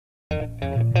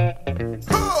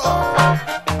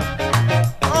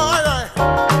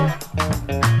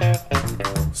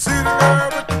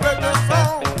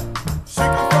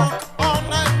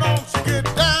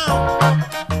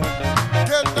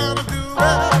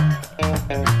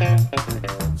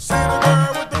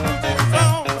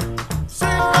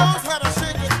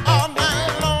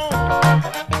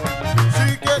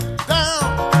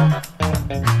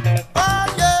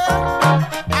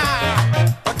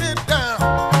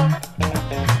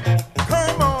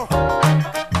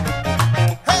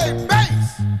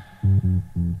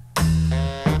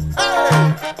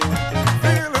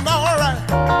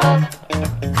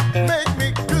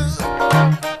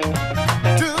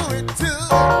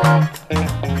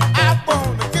I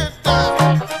wanna get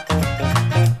down.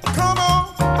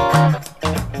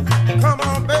 Come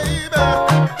on, baby.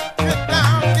 Get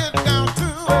down to it.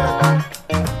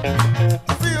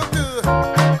 I feel good.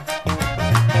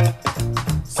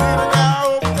 See the guy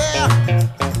over there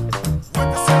with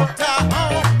the suit tie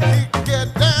on. He can get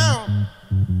down.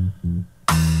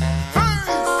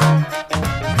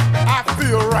 I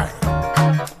feel right.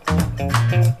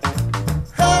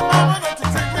 Hey mama, don't you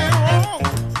treat me wrong.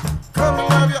 Come and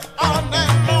love you all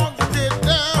night long. You get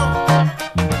down,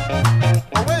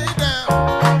 way down.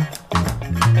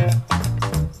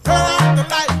 Turn out the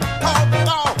light, call the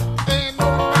law. Ain't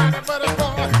nobody but a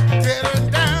boy getting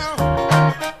down.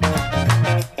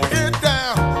 Get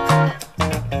down.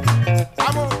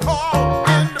 I'm gonna call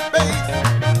in the bass.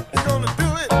 He's gonna do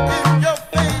it in your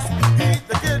face. He's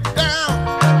to get down.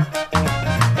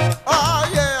 Oh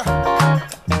yeah,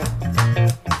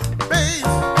 bass.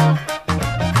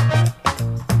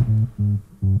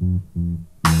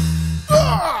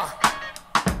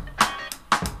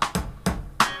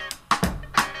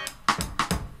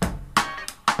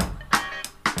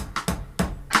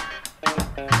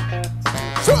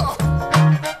 Sure.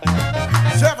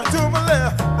 Shove it to my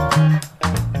left.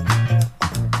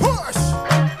 Push.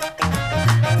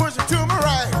 Push it to my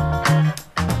right.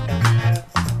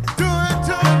 Do it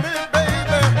to me,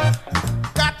 baby.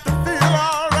 Got to feel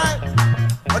alright.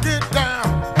 Get down.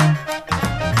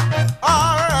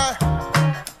 Alright.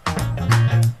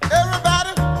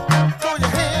 Everybody, throw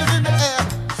your hands in the air.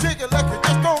 Shake it like you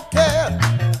just don't care.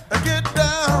 Get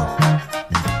down.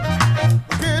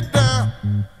 Get down.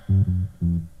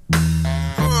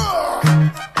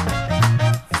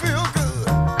 Feel good.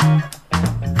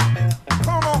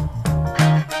 Come on.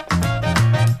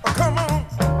 Come on.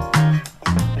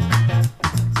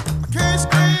 I can't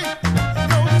scream,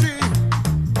 no G.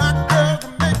 My girl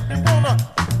can make me wanna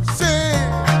sing.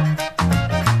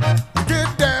 Get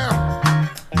down.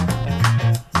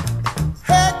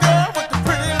 Hey girl with the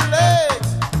pretty legs.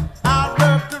 I'd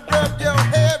love to rub your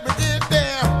head, but get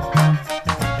down.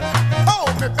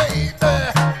 Hold me, baby.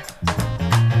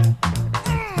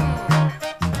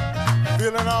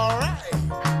 Feeling alright.